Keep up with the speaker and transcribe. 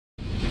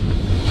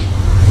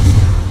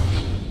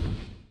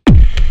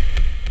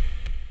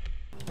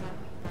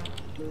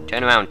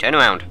Turn around, turn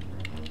around.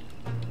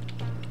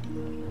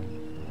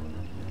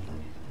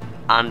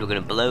 And we're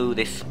gonna blow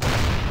this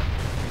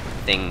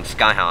thing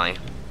sky high.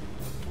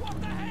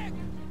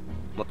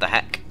 What the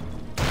heck?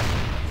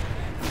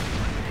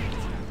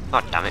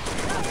 Oh, damn it.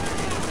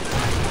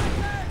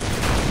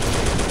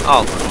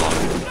 Oh, come on.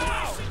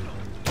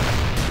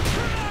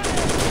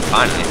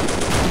 Finally.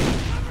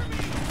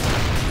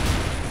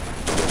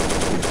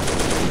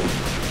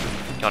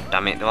 God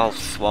damn it, they're all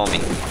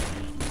swarming.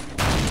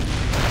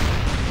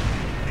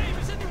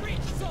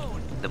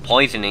 The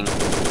poisoning.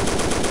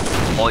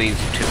 Poised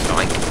to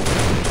strike.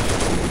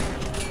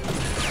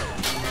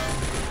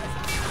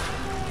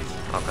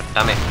 Oh, god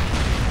damn it.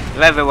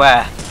 They're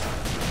everywhere.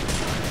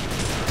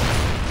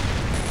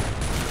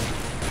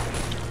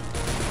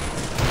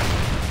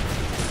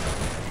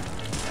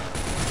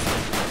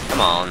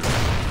 Come on.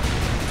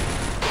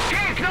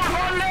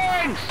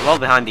 They're all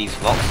behind these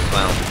rocks as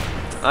well.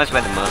 That's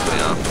where the mostly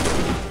are.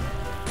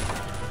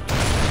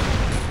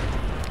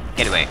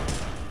 Get away.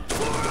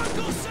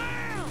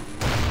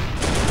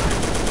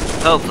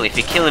 Hopefully, if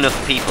you kill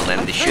enough people,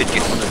 then they should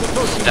just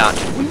start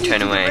to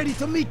turn away. And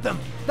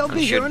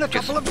should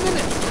just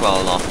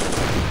crawl off.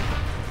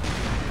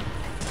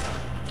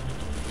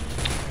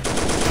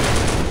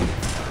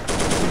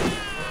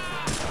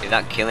 Did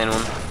that kill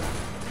anyone?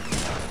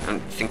 I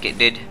don't think it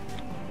did.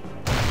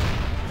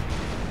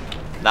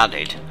 That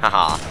did.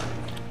 Haha.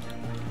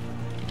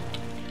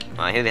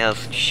 Right, who the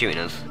hell's shooting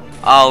us?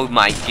 Oh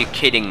my, you're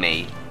kidding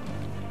me.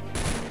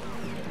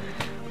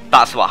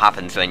 That's what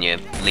happens when you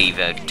leave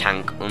a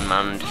tank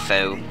unmanned,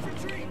 so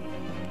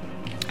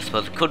I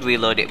suppose I could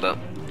reload it, but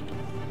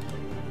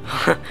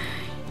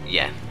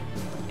yeah.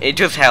 It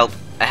does help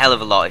a hell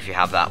of a lot if you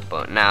have that,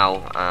 but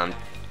now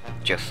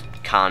just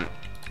can't.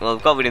 Well,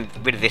 I've got rid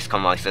of this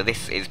convoy, so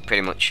this is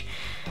pretty much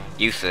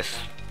useless.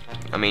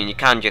 I mean, you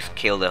can just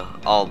kill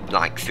all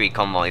like 3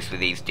 convoys with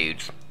these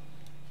dudes.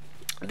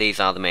 These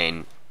are the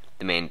main,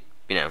 you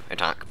know,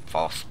 attack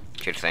force,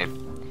 should I say.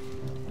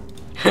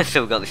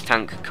 So we've got this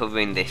tank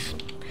covering this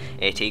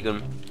AT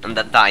gun, and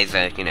that is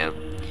a, you know,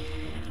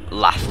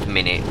 last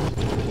minute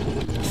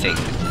thing.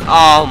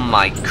 Oh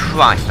my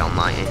Christ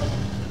almighty.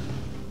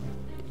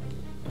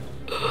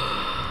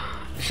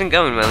 This isn't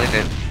going well, is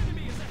it?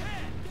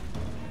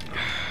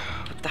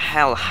 What the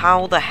hell?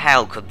 How the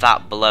hell could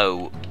that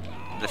blow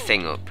the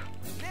thing up?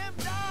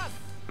 I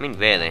mean,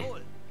 really?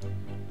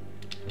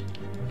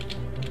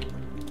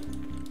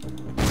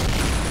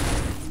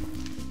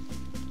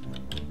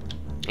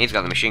 He's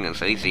got the machine gun,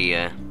 so he's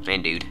the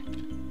main dude.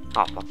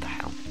 Oh, what the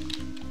hell?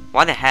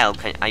 Why the hell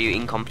are you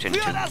incompetent to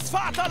run?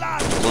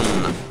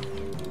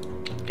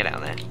 Get out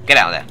of there. Get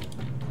out of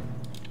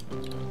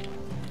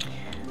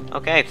there.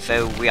 Okay,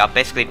 so we are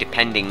basically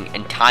depending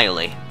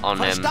entirely on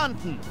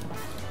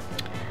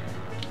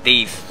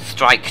these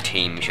strike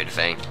teams, should I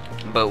say.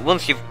 But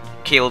once you've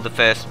killed the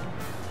first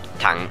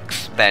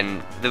tanks,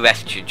 then the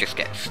rest should just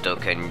get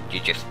stuck and you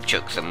just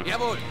chuck some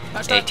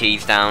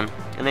ATs down,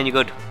 and then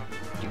you're good.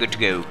 You're good to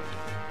go.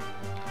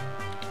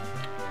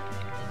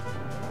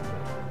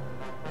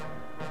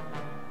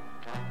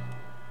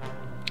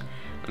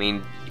 I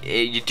mean,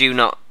 you do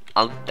not.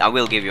 I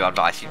will give you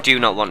advice. You do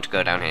not want to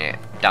go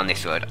down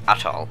this road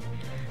at all,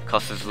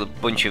 because there's a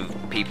bunch of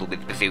people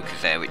with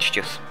bazookas there, which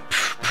just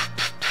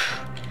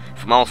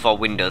from all 4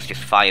 windows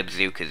just fire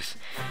bazookas,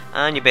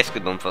 and you're basically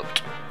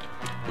bumfucked,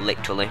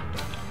 literally.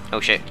 Oh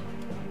shit!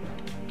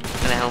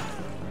 What the hell?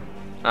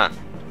 Ah,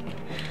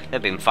 they've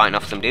been fighting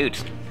off some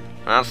dudes.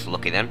 That's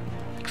lucky then,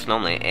 because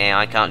normally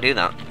AI can't do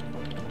that.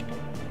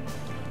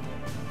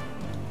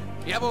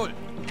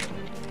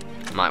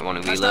 Might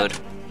want to reload.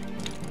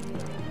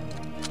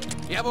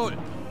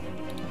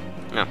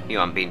 No, you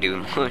haven't been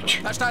doing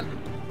much.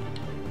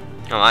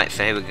 Alright,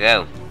 so here we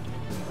go.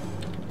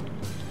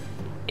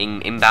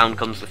 Inbound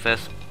comes the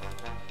first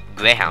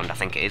Greyhound, I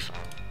think it is.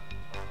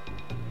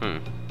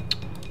 I'm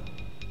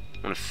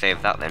gonna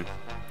save that then.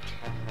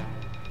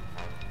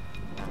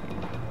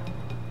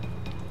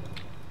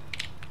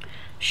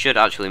 Should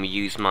actually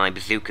use my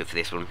bazooka for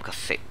this one,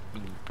 because it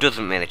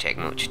doesn't really take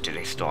much to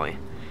destroy,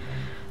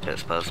 I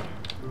suppose.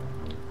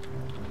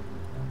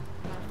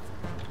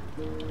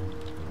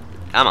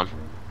 Come on.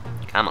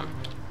 Come on.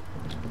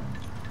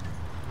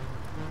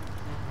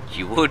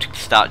 You would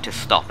start to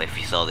stop if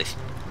you saw this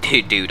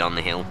dude on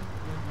the hill.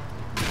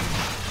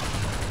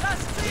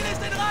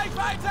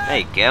 There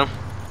you go.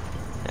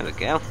 There we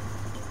go.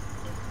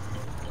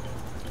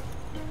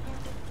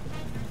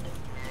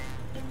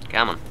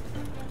 Come on.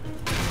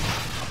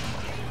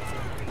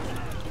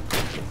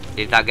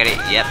 Did that get it?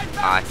 Yep,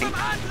 I think.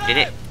 Did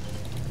it?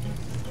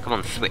 Come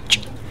on,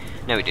 switch.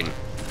 No, it didn't.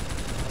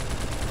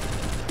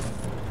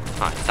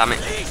 Oh, damn it.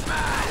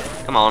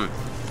 Come on.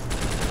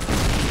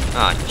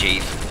 Oh,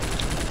 jeez.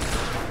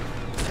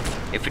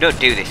 If we don't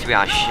do this, we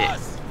are shit.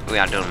 We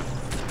are done.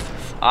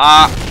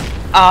 Ah!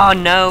 Oh,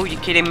 no, you're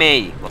kidding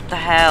me. What the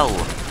hell?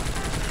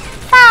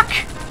 Fuck!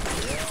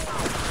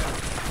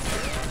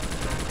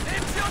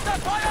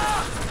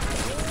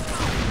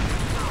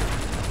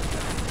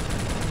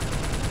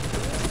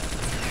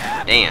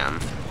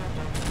 Damn.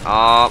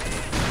 Oh,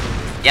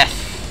 yes!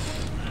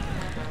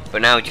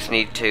 But now we just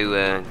need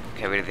to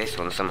get rid of this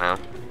one somehow.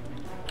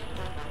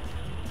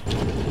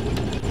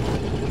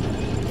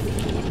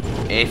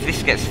 If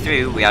this gets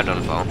through, we are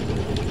done for.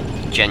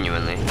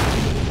 Genuinely.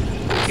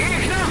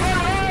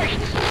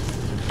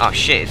 Oh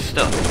shit, it's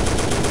stuck.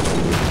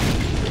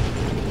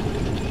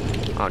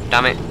 Oh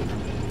damn it.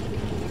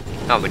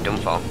 Oh, we're done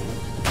for.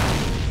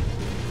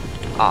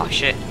 Oh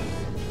shit.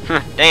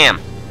 Damn.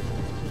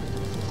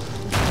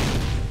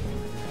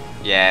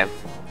 Yeah,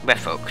 we're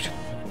fucked.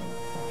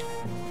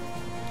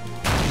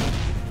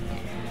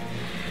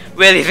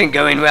 Really isn't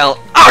going well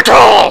at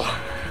all!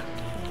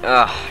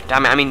 Oh,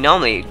 damn it, I mean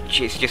normally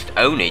it's just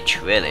ownage,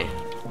 really.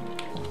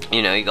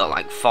 You know, you got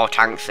like 4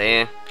 tanks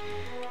here.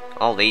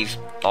 All these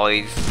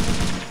boys.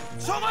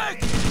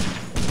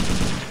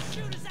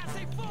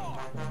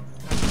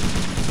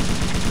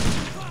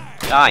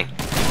 Die.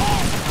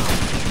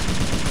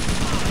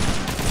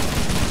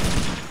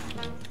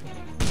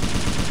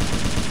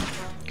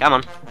 Come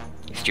on,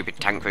 you stupid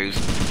tank crews.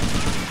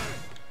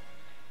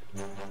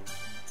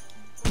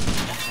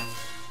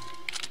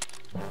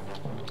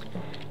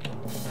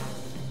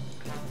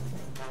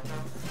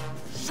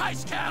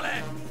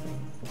 Scheißkerle!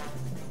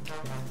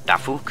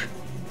 Dafuk.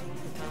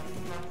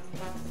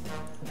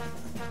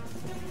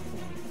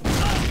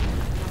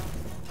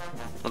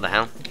 What the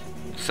hell?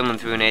 Someone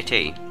threw an AT?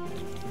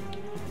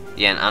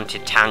 Yeah, an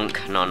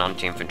anti-tank, not an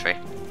anti-infantry.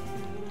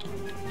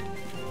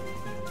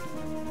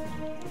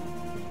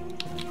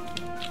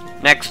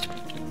 Next.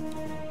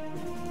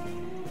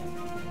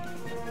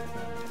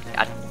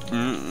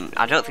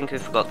 I don't think we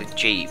forgot the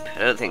Jeep. I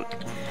don't think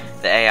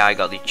the AI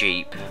got the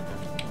Jeep.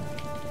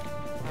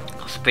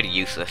 It's pretty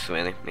useless,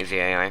 really, is the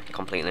AI,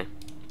 completely.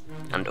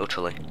 And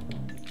utterly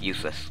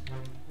useless.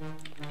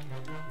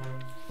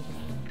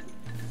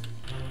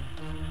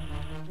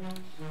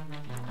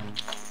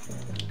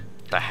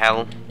 The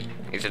hell?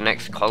 Is the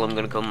next column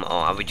gonna come, or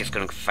are we just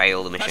gonna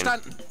fail the mission?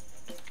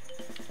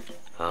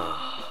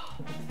 Oh,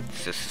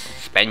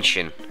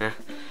 suspension. Huh?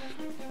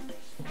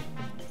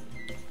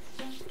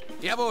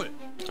 Jawohl.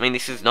 I mean,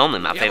 this is normally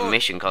my favourite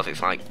mission because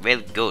it's like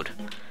really good.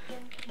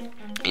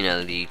 You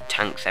know, the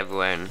tanks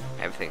everywhere and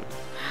everything.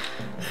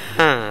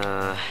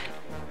 Now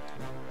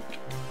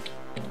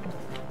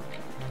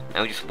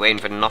we're just waiting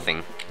for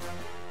nothing.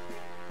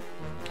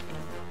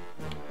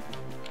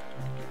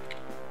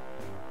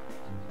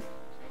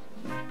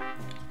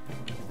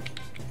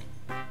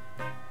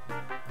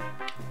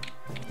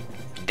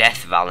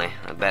 Death Valley,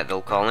 I bet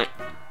they'll call it.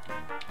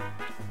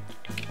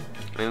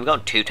 I mean, we've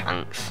got 2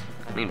 tanks.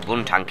 I mean,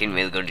 1 tank isn't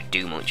really going to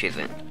do much, is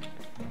it?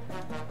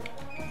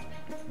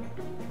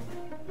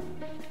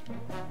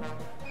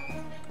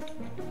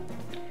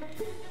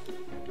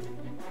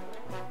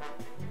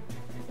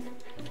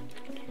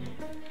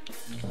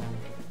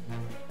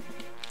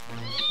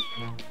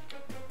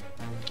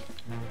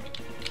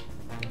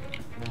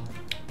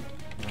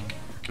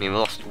 I mean, we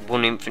lost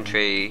 1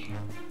 infantry.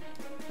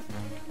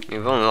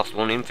 We've only lost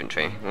 1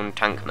 infantry, 1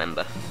 tank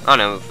member. Oh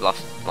no, we've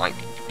lost like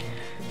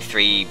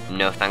 3,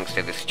 no thanks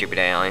to the stupid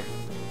AI.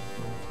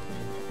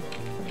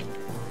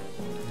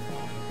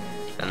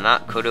 And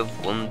that could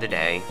have won the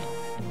day.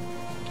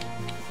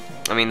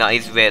 I mean, that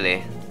is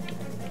really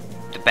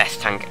the best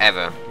tank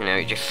ever. You know,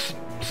 it just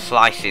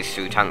slices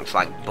through tanks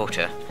like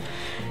butter.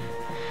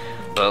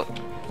 But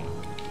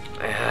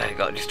it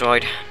got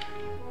destroyed.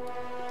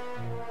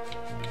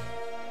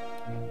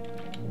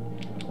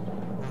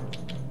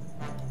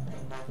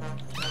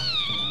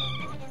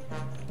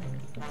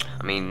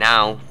 I mean,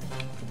 now,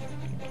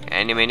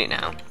 any minute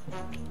now.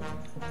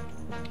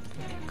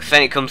 Because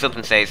then it comes up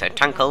and says, a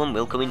tank column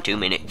will come in 2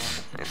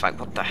 minutes. And it's like,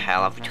 what the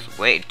hell, I've just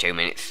waited 2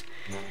 minutes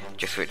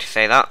just for it to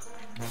say that.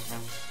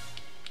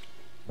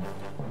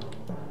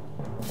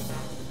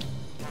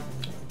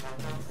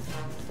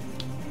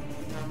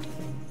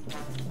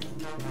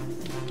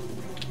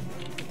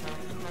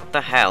 What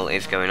the hell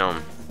is going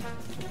on?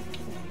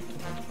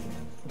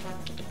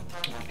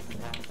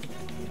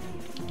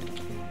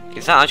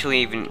 Is that actually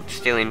even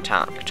still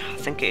intact? I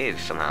think it is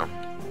somehow.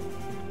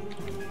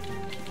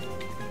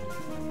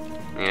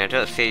 Yeah, I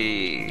don't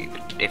see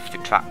if the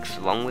track's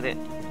along with it.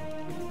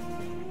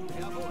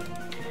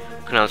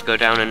 Can I just go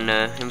down and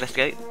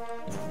investigate?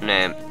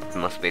 No, it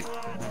must be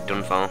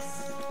done for.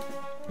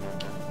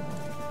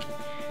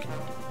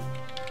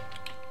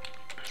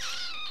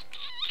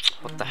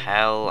 What the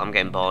hell? I'm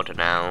getting bored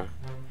now.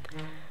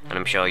 And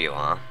I'm sure you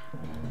are.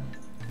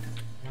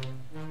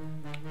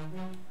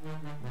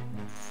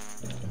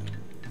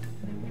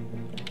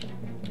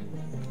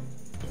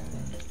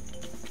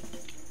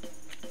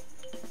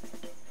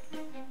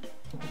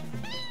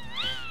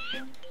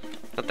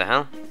 What the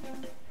hell?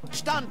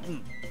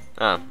 Standen.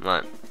 Oh,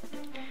 right.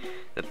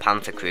 The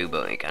Panther crew,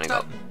 but it kind of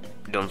got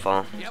done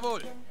for.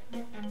 Jawohl.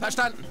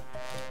 Verstanden.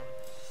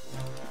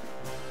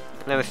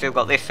 No, we still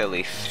got this at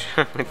least.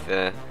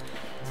 With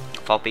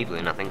 4 people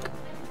in, I think.